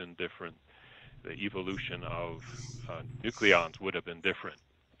 would have been different. The evolution of nucleons would have been different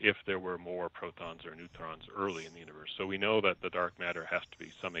if there were more protons or neutrons early in the universe. So we know that the dark matter has to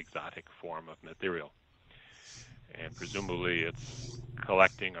be some exotic form of material. And presumably it's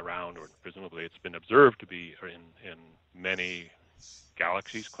collecting around, or presumably it's been observed to be in many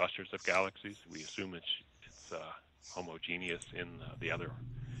galaxies, clusters of galaxies. We assume it's homogeneous in the other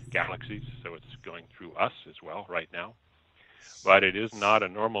galaxies, so it's going through us as well right now. But it is not a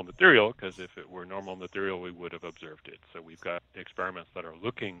normal material, because if it were normal material, we would have observed it. So we've got experiments that are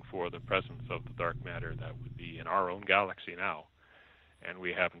looking for the presence of the dark matter that would be in our own galaxy now, and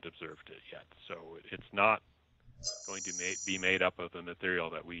we haven't observed it yet. So it's not going to be made up of the material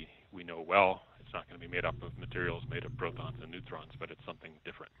that we know well. It's not going to be made up of materials made of protons and neutrons, but it's something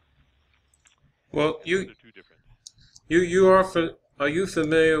different. Well, those are two different. Are you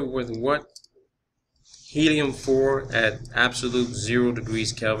familiar with what helium-4 at absolute 0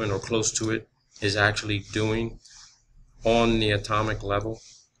 degrees Kelvin or close to it is actually doing on the atomic level?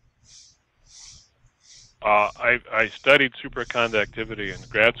 I studied superconductivity in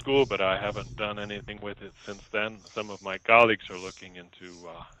grad school, but I haven't done anything with it since then. Some of my colleagues are looking into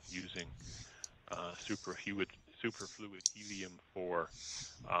using superfluid helium for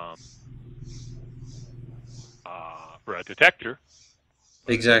a detector.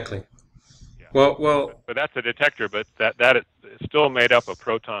 Exactly. Yeah. Well, but that's a detector, but that is still made up of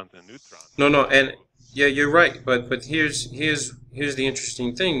protons and neutrons. No, and yeah, you're right. But here's the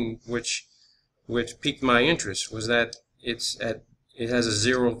interesting thing, which piqued my interest, was that it has a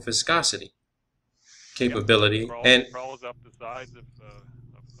 0 viscosity capability, Yeah, and crawls up the sides of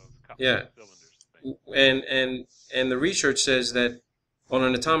yeah, cylinders. And the research says that on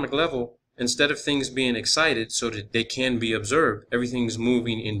an atomic level, instead of things being excited so that they can be observed, everything's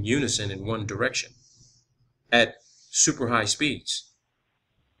moving in unison in one direction at super high speeds.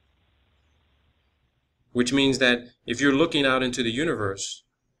 Which means that if you're looking out into the universe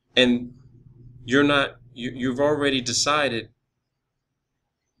and you've already decided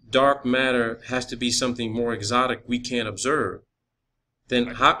dark matter has to be something more exotic we can't observe, then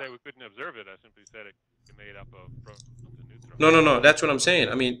how? We couldn't observe it. I simply said it made up of protons and neutrons. No. That's what I'm saying.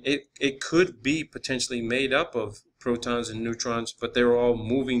 I mean, it could be potentially made up of protons and neutrons, but they're all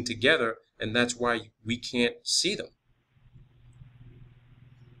moving together, and that's why we can't see them.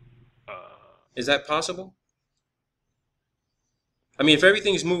 Is that possible? I mean, if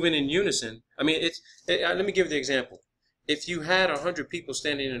everything's moving in unison, I mean, let me give you the example. If you had 100 people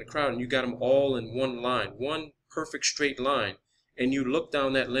standing in a crowd and you got them all in one line, one perfect straight line, and you look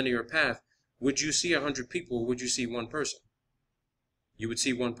down that linear path, would you see 100 people or would you see one person? You would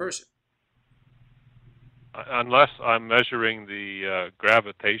see one person. Unless I'm measuring the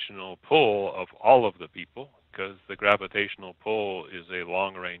gravitational pull of all of the people, because the gravitational pull is a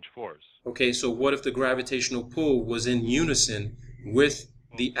long-range force. Okay, so what if the gravitational pull was in unison with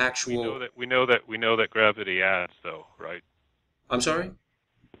the actual? We know that gravity adds, though, right? I'm sorry?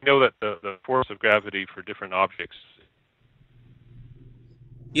 We know that the force of gravity for different objects.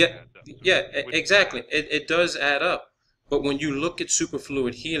 Yeah, exactly. It does add up. But when you look at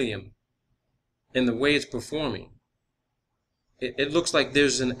superfluid helium and the way it's performing, it looks like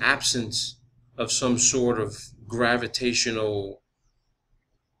there's an absence of some sort of gravitational,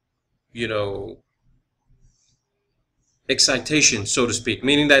 excitation, so to speak,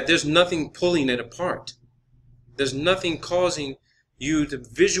 meaning that there's nothing pulling it apart. There's nothing causing you to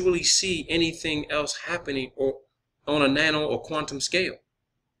visually see anything else happening or on a nano or quantum scale.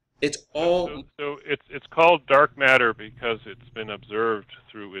 It's all. So it's called dark matter because it's been observed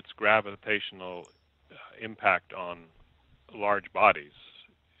through its gravitational impact on large bodies,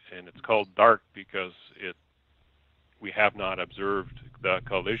 and it's called dark because we have not observed the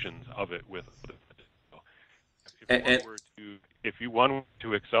collisions of it with. If you wanted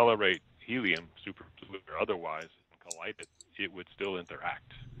to accelerate helium, superfluid or otherwise, and collide it, it would still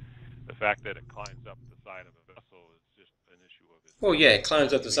interact. The fact that it climbs up the side of a vessel is just an issue of its. Well, yeah, it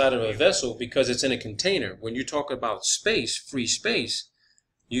climbs up the side of a vessel because it's in a container. When you talk about space, free space,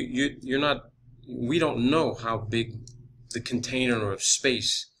 you're not. We don't know how big the container of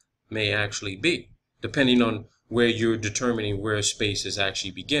space may actually be, depending on where you're determining where space is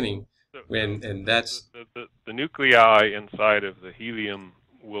actually beginning, and that's the nuclei inside of the helium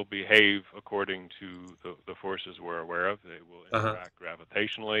will behave according to the forces we're aware of. They will interact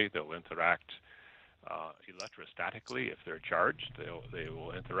gravitationally. They'll interact electrostatically if they're charged. They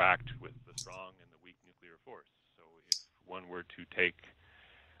will interact with the strong and the weak nuclear force. So if one were to take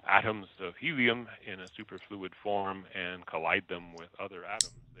atoms of helium in a superfluid form and collide them with other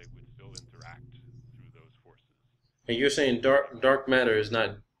atoms, they would still interact through those forces. And you're saying dark matter is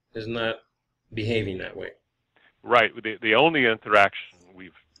not behaving that way. Right. The only interaction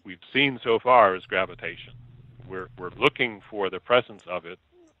we've seen so far is gravitation. We're looking for the presence of it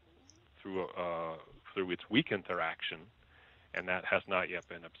through its weak interaction, and that has not yet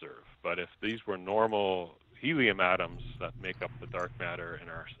been observed. But if these were normal helium atoms that make up the dark matter and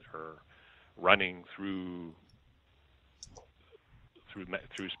are running through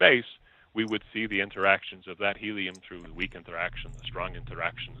space, we would see the interactions of that helium through the weak interaction, the strong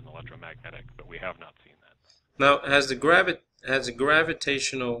interaction, and electromagnetic. But we have not seen that. Now, has the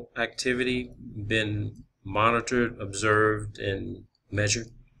gravitational activity been monitored, observed, and measured?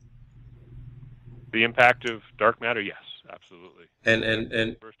 The impact of dark matter, yes, absolutely.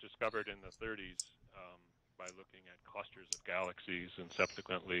 And first discovered in the 30s by looking at clusters of galaxies, and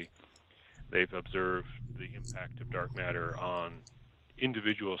subsequently they've observed the impact of dark matter on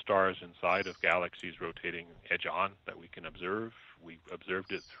individual stars inside of galaxies rotating edge-on that we can observe. We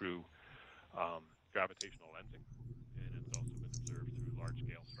observed it through gravitational lensing, and it's also been observed through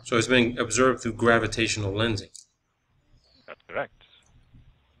large-scale structures. So it's been observed through gravitational lensing. That's correct.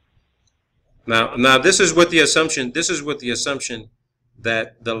 Now this is what the assumption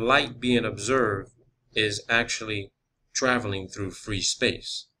that the light being observed is actually traveling through free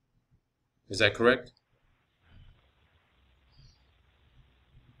space. Is that correct?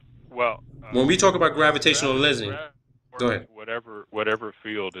 Well, when we talk about gravitational lensing, go ahead. Whatever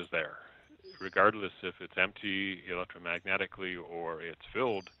field is there, regardless if it's empty electromagnetically or it's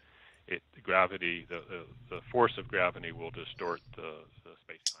filled, gravity, the force of gravity will distort the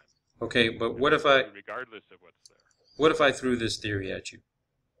space-time. Okay, but regardless of what's there. What if I threw this theory at you?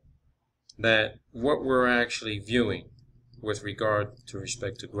 That what we're actually viewing with regard to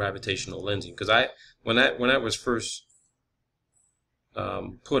respect to gravitational lensing, because when that was first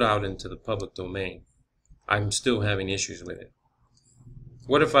put out into the public domain, I'm still having issues with it.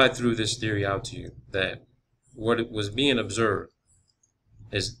 What if I threw this theory out to you that what it was being observed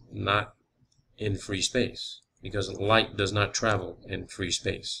is not in free space, because light does not travel in free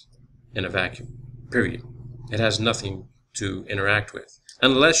space in a vacuum, period. It has nothing to interact with,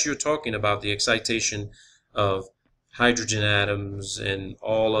 unless you're talking about the excitation of hydrogen atoms and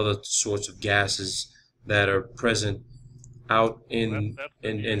all other sorts of gases that are present out in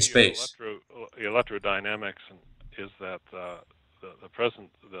space. Electrodynamics is that the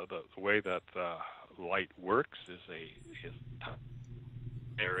way that light works is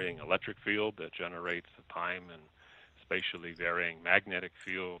varying electric field that generates a time and spatially varying magnetic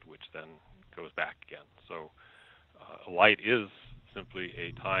field, which then goes back again. So light is simply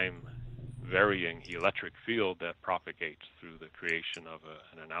a time varying electric field that propagates through the creation of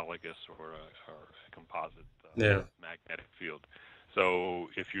an analogous or a composite magnetic field. So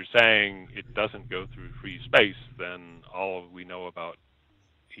if you're saying it doesn't go through free space, then all we know about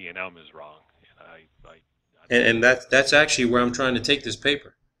E&M is wrong. And that's actually where I'm trying to take this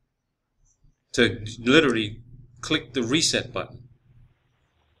paper, to literally click the reset button.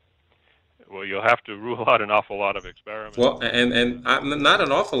 Well, you'll have to rule out an awful lot of experiments. Well, and not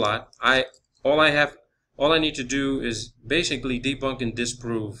an awful lot. All I need to do is basically debunk and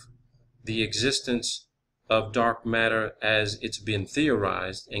disprove the existence of dark matter as it's been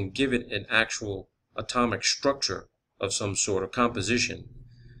theorized and give it an actual atomic structure of some sort of composition.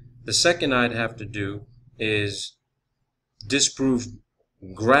 The second I'd have to do is disprove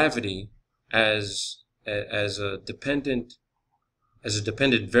gravity as a dependent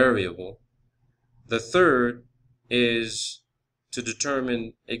variable. The third is to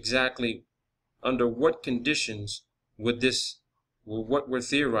determine exactly under what conditions what we're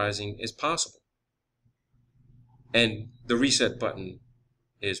theorizing is possible. And the reset button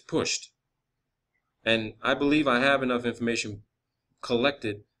is pushed. And I believe I have enough information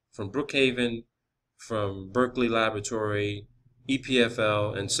collected from Brookhaven, from Berkeley Laboratory,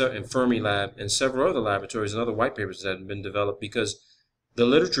 EPFL, and Fermilab, and several other laboratories and other white papers that have been developed, because the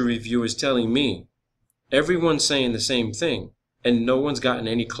literature review is telling me everyone's saying the same thing, and no one's gotten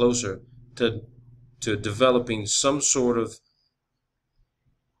any closer to developing some sort of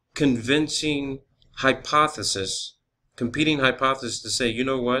convincing hypothesis, competing hypothesis to say, you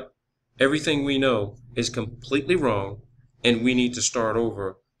know what, everything we know is completely wrong, and we need to start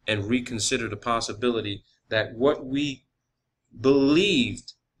over and reconsider the possibility that what we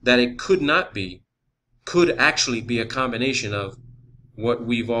believed that it could not be could actually be a combination of what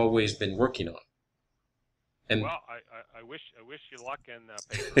we've always been working on. And well, I wish you luck in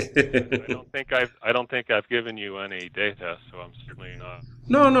paper. I don't think I've given you any data, so I'm certainly not.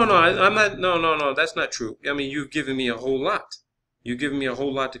 No, I'm not. No, that's not true. I mean, you've given me a whole lot. You've given me a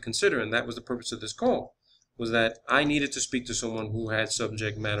whole lot to consider, and that was the purpose of this call, was that I needed to speak to someone who had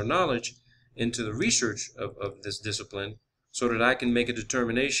subject matter knowledge into the research of this discipline, so that I can make a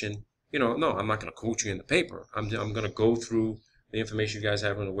determination. You know, no, I'm not going to quote you in the paper. I'm going to go through the information you guys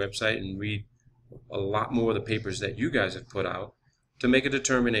have on the website and read a lot more of the papers that you guys have put out to make a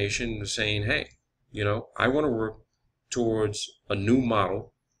determination saying, hey, you know, I want to work towards a new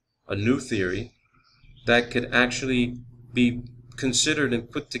model, a new theory that could actually be considered and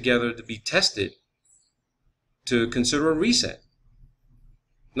put together to be tested to consider a reset.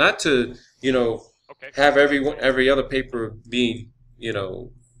 Not to, you know, have every other paper being, you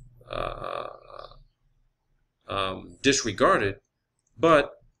know, disregarded,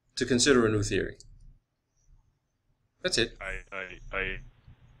 but to consider a new theory. That's it. I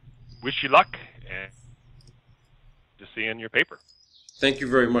wish you luck and to see in your paper. Thank you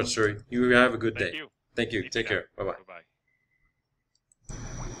very much, sir. You have a good day. Thank you. Take care. Bye-bye. Bye-bye.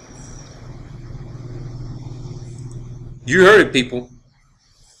 You heard it, people.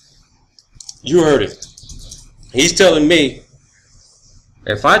 You heard it. He's telling me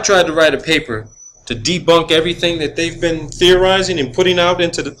if I tried to write a paper to debunk everything that they've been theorizing and putting out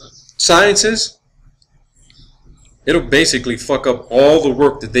into the sciences, it'll basically fuck up all the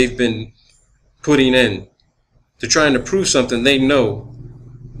work that they've been putting in to trying to prove something they know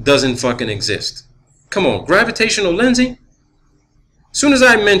doesn't fucking exist. Come on, gravitational lensing? As soon as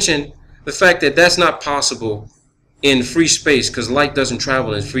I mention the fact that that's not possible in free space because light doesn't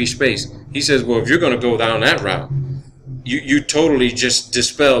travel in free space, he says, well, if you're going to go down that route, you totally just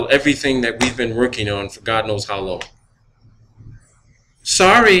dispel everything that we've been working on for God knows how long.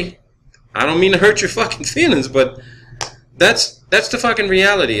 Sorry, I don't mean to hurt your fucking feelings, but that's the fucking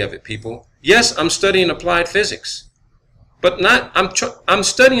reality of it, people. Yes, I'm studying applied physics, but I'm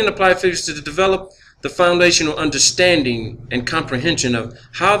studying applied physics to develop the foundational understanding and comprehension of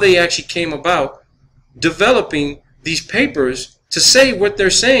how they actually came about developing these papers to say what they're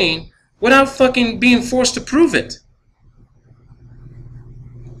saying without fucking being forced to prove it.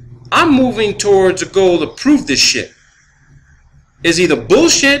 I'm moving towards a goal to prove this shit is either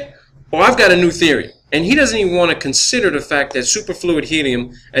bullshit or I've got a new theory. And he doesn't even want to consider the fact that superfluid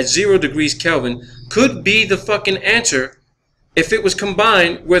helium at 0 degrees Kelvin could be the fucking answer if it was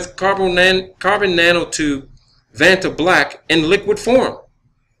combined with carbon nanotube Vanta Black in liquid form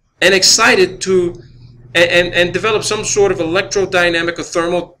and excited to and develop some sort of electrodynamic or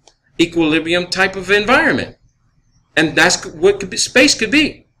thermal equilibrium type of environment. And that's what space could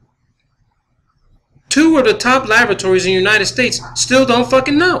be. 2 of the top laboratories in the United States still don't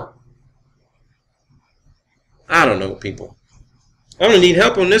fucking know. I don't know, people. I'm going to need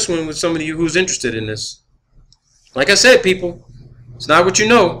help on this one with somebody of you who's interested in this. Like I said, people, it's not what you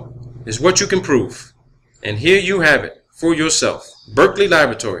know, it's what you can prove. And here you have it for yourself. Berkeley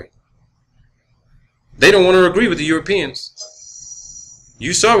Laboratory. They don't want to agree with the Europeans.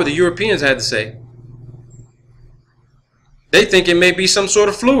 You saw what the Europeans had to say. They think it may be some sort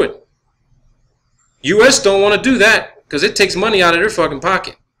of fluid. U.S. don't want to do that because it takes money out of their fucking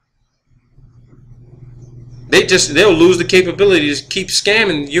pocket. They'll lose the capability to keep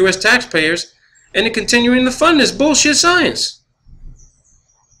scamming U.S. taxpayers and continuing to fund this bullshit science.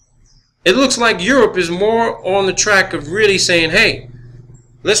 It looks like Europe is more on the track of really saying, hey,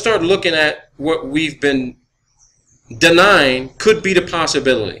 let's start looking at what we've been denying could be the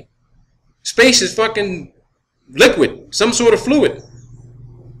possibility. Space is fucking liquid, some sort of fluid.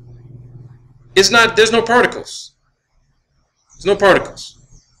 It's not, there's no particles. There's no particles.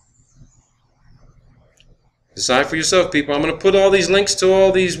 Decide for yourself, people. I'm going to put all these links to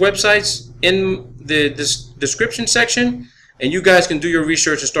all these websites in the description section, and you guys can do your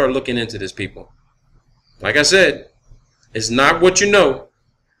research and start looking into this, people. Like I said, it's not what you know,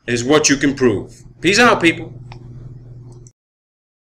 it's what you can prove. Peace out, people.